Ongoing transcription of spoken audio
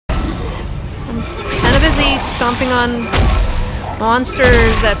busy stomping on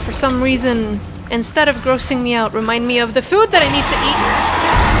monsters that for some reason, instead of grossing me out, remind me of the food that I need to eat.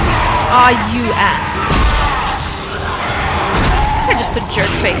 Aw, you ass. You're just a jerk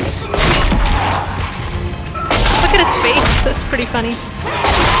face. Look at its face, that's pretty funny.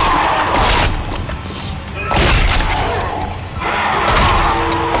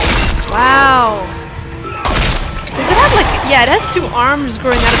 Wow. Does it have like... Yeah, it has 2 arms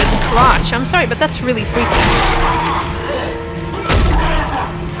growing out of its crotch. I'm sorry, but that's really freaky.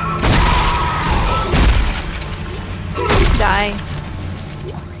 Die.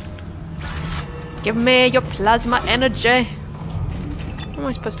 Give me your plasma energy. Where am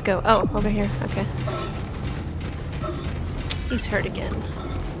I supposed to go? Oh, over here. Okay. He's hurt again.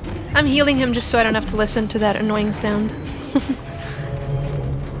 I'm healing him just so I don't have to listen to that annoying sound.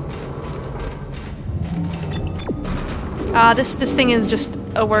 This thing is just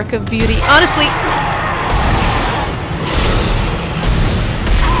a work of beauty. Honestly...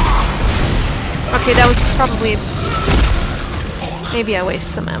 Okay, that was probably... Maybe I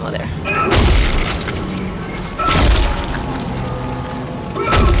waste some ammo there.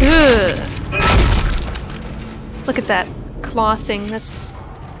 Ugh. Look at that claw thing. That's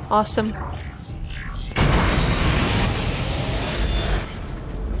awesome.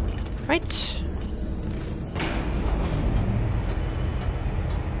 Right.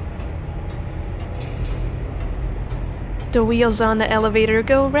 The wheels on the elevator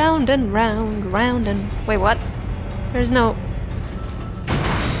go round and round, round and... Wait, what? There's no...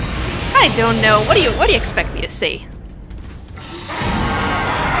 I don't know. What do you expect me to say?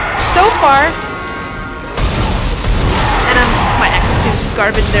 So far... And my accuracy is just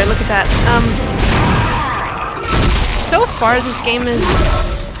garbage there, look at that. So far this game is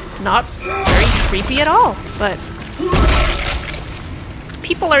not very creepy at all, but...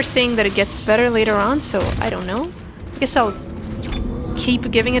 People are saying that it gets better later on, so I don't know. I guess I'll keep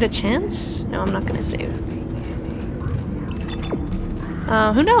giving it a chance? No, I'm not gonna save.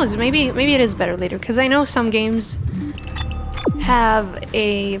 Who knows? Maybe it is better later, because I know some games have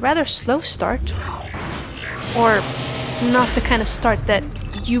a rather slow start, or not the kind of start that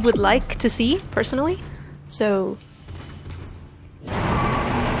you would like to see, personally. So...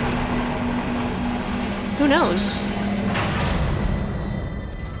 Who knows?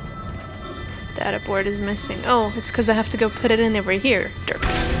 Data board is missing. Oh, it's because I have to go put it in over here. Derp.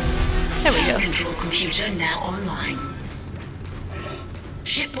 There we go. Control computer now online.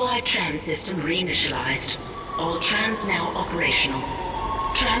 Shipwide tram system reinitialized. All trams now operational.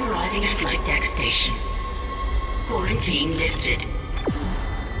 Tram arriving at flight deck station. Quarantine lifted.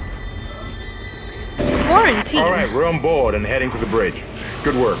 Quarantine? Alright, we're on board and heading to the bridge.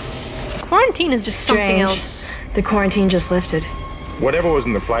 Good work. Quarantine is just something Strange. else. The quarantine just lifted. Whatever was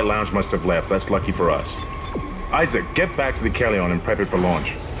in the flight lounge must have left. That's lucky for us. Isaac, get back to the Kellion and prep it for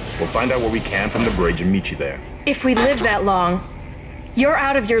launch. We'll find out what we can from the bridge and meet you there. If we live that long, you're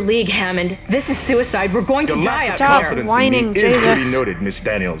out of your league, Hammond. This is suicide. We're going to Your die lack out of Stop here. confidence whining, in me is Jesus. duly noted, Miss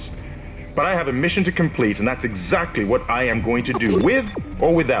Daniels. But I have a mission to complete, and that's exactly what I am going to do, with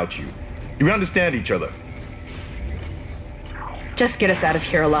or without you. Do we understand each other? Just get us out of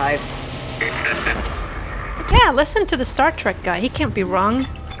here alive. Yeah, listen to the Star Trek guy. He can't be wrong.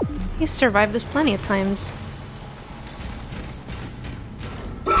 He's survived this plenty of times.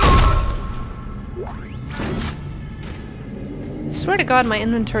 I swear to God, my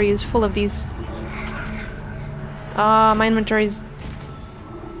inventory is full of these. My inventory's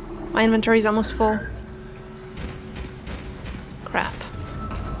almost full. Crap.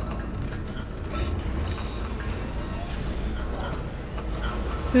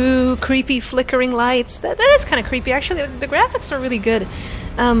 Ooh, creepy flickering lights. That is kind of creepy. Actually, the graphics are really good.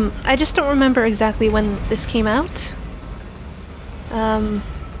 I just don't remember exactly when this came out. It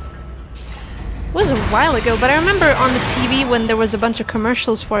was a while ago, but I remember on the TV when there was a bunch of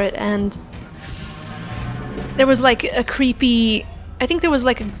commercials for it, and there was like a creepy... I think there was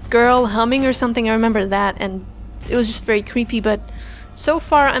like a girl humming or something. I remember that, and it was just very creepy, but so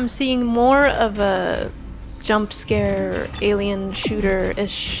far I'm seeing more of a jump scare, alien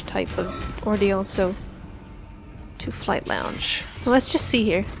shooter-ish type of ordeal, so... To Flight Lounge. Well, let's just see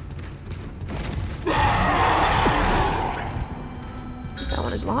here. That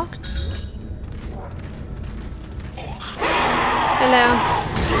one is locked. Hello.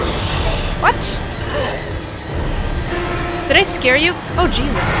 What? Did I scare you? Oh,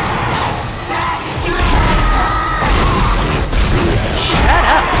 Jesus. Shut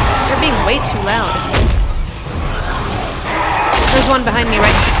up. You're being way too loud. There's one behind me,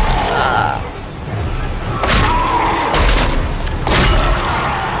 right?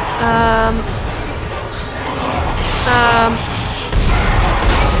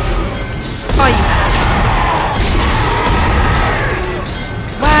 Oh, you ass.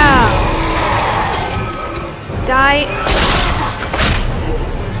 Wow. Die.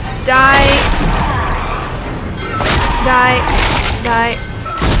 Die. Die. Die.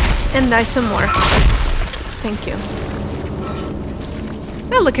 And die some more. Thank you.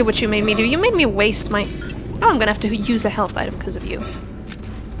 Now look at what you made me do. You made me waste my... Oh, I'm gonna have to use a health item because of you.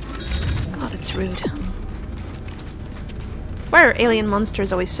 God, it's rude. Why are alien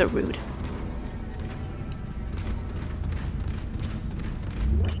monsters always so rude?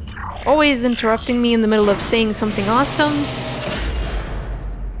 Always interrupting me in the middle of saying something awesome.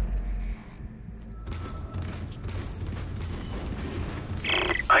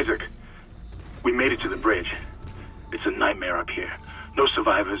 Isaac, we made it to the bridge. It's a nightmare up here. No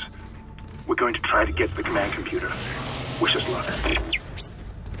survivors. We're going to try to get to the command computer. Wish us luck.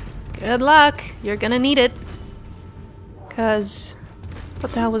 Good luck. You're gonna need it. 'Cause...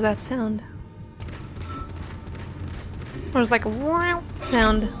 What the hell was that sound? It was like a wow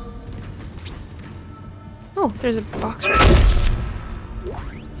sound. Oh, there's a box right there.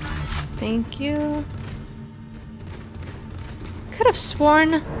 Thank you. Could have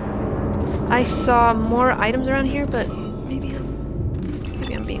sworn I saw more items around here, but maybe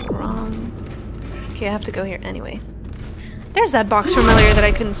I'm being wrong. Okay, I have to go here anyway. There's that box from earlier that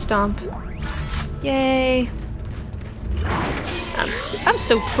I couldn't stomp. Yay! I'm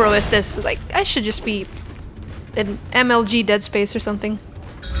so pro at this. Like, I should just be in MLG Dead Space or something.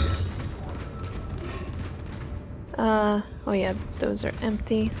 Oh yeah, those are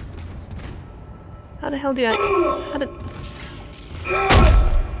empty. How the hell do I... How did...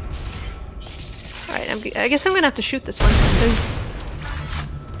 Alright, I guess I'm gonna have to shoot this one, because...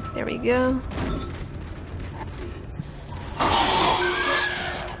 There we go.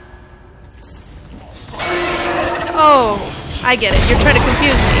 Oh! I get it, you're trying to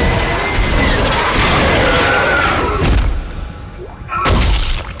confuse me.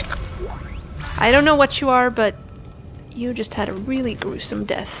 I don't know what you are, but you just had a really gruesome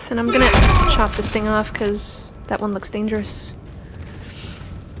death. And I'm gonna chop this thing off, because that one looks dangerous.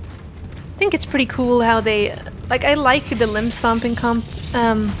 I think it's pretty cool how they... Like, I like the limb stomping concept,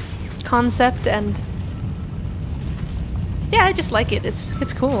 and... Yeah, I just like it.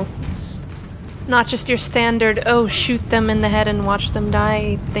 It's cool. It's not just your standard, oh, shoot them in the head and watch them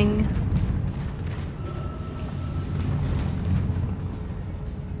die thing.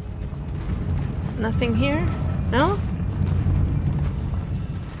 Nothing here? No?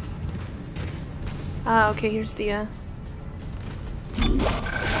 Ah, okay, here's the,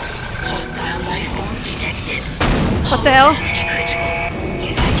 Hostile life form detected. What the hell? Damage critical.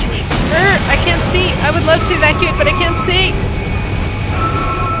 Evacuate. I can't see! I would love to evacuate, but I can't see!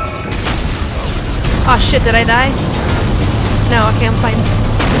 Oh shit, did I die? No, okay, I'm fine.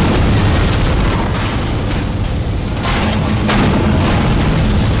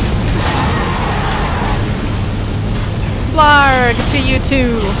 Blarg to you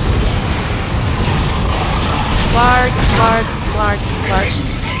too! Blarg, Blarg, Blarg, Blarg.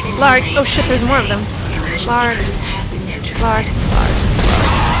 Blarg! Oh shit, there's more of them. Blarg, Blarg, Blarg.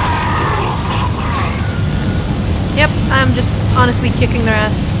 Yep, I'm just honestly kicking their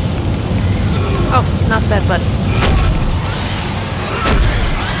ass. Oh, not that button.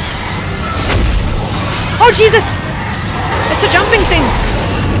 Oh Jesus! It's a jumping thing!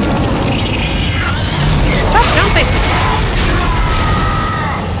 Stop jumping!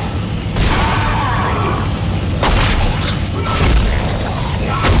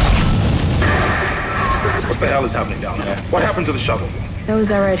 What the hell is happening down there? What happened to the shuttle? Those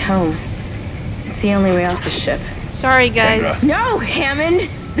are at home. It's the only way off the ship. Sorry, guys. Sandra. No, Hammond!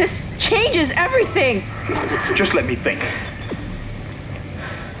 This changes everything! Just let me think.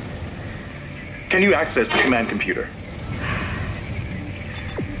 Can you access the command computer?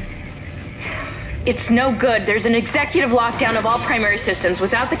 It's no good. There's an executive lockdown of all primary systems.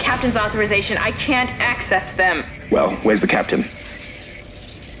 Without the captain's authorization, I can't access them. Well, where's the captain?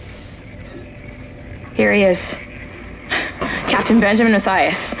 Here he is. Captain Benjamin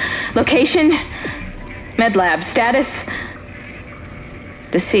Mathias. Location? Med lab. Status?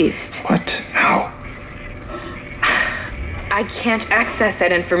 Deceased. What? How? I can't access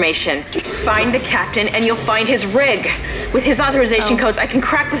that information. Find the captain and you'll find his rig. With his authorization codes, I can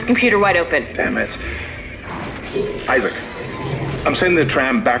crack this computer wide open. Damn it. Isaac, I'm sending the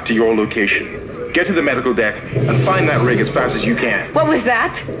tram back to your location. Get to the medical deck and find that rig as fast as you can. What was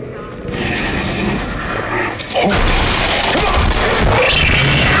that?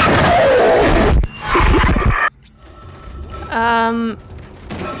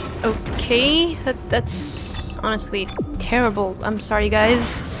 Okay, that's honestly terrible. I'm sorry,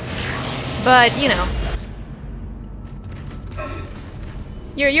 guys. But, you know.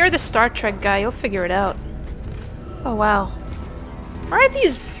 You're the Star Trek guy, you'll figure it out. Oh, wow. Why are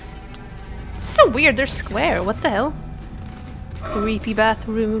these... It's so weird, they're square, what the hell? Creepy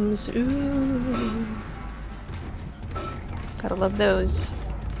bathrooms, ooh. Gotta love those.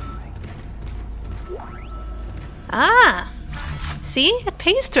 Ah! See? It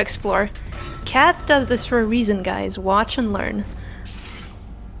pays to explore. Cat does this for a reason, guys. Watch and learn.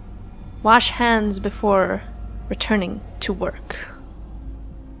 Wash hands before returning to work.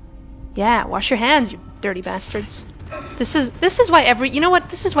 Yeah, wash your hands, you dirty bastards. This is why you know what?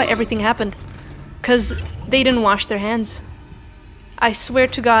 This is why everything happened. 'Cause they didn't wash their hands. I swear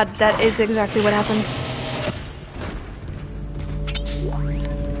to God, that is exactly what happened.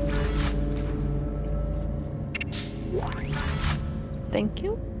 Thank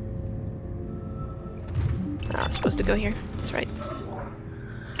you. Oh, I'm supposed to go here. That's right.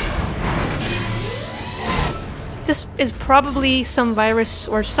 This is probably some virus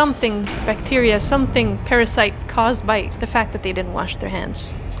or something, bacteria, something, parasite caused by the fact that they didn't wash their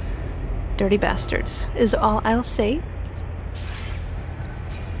hands. Dirty bastards, is all I'll say.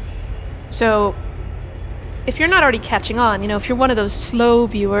 So, if you're not already catching on, you know, if you're one of those slow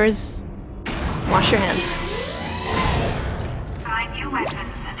viewers, wash your hands. Find new weapons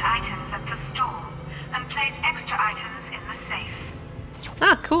and items at the store, and place extra items in the safe.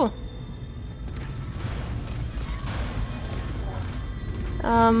 Ah, cool.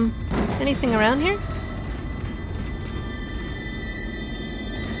 Anything around here?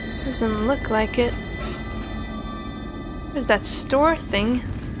 Doesn't look like it. There's that store thing.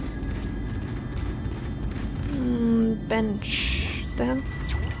 Bench. Then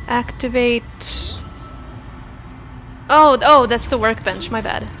activate. Oh, that's the workbench. My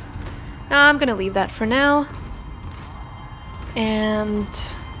bad. I'm gonna leave that for now, and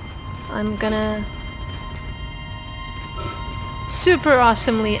I'm gonna super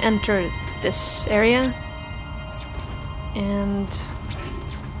awesomely enter this area, and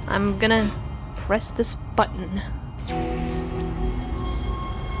I'm gonna press this button.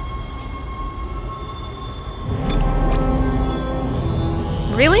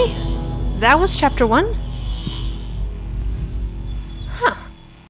 Really? That was chapter 1?